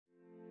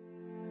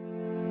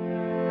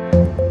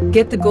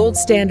Get the gold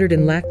standard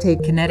in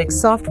Lactate Kinetics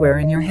software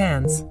in your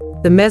hands.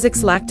 The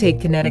mesics Lactate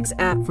Kinetics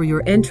app for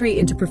your entry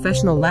into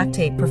professional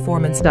lactate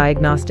performance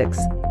diagnostics.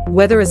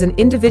 Whether as an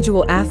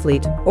individual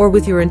athlete or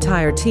with your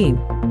entire team,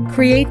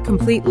 create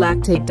complete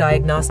lactate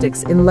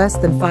diagnostics in less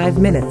than 5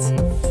 minutes.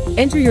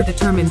 Enter your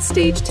determined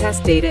stage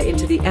test data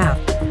into the app,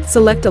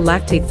 select a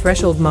lactate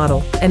threshold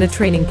model, and a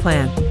training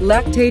plan.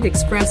 Lactate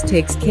Express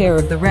takes care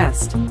of the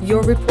rest.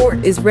 Your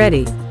report is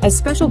ready. A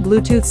special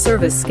Bluetooth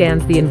service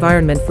scans the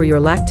environment for your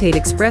Lactate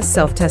Express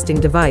self-testing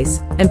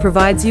device and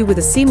provides you with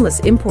a seamless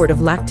import of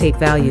lactate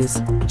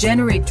values.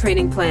 Generate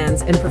training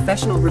plans and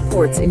professional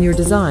reports in your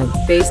design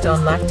based on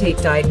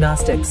lactate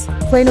diagnostics.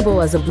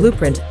 Plainable as a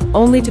blueprint,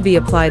 only to be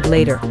applied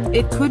later.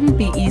 It couldn't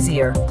be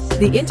easier.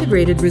 The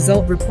integrated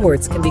result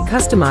reports can be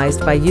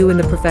customized by you in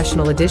the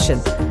professional edition.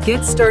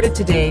 Get started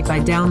today by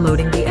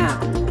downloading the app.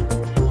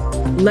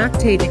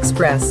 Lactate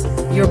Express,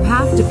 your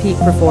path to peak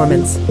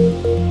performance.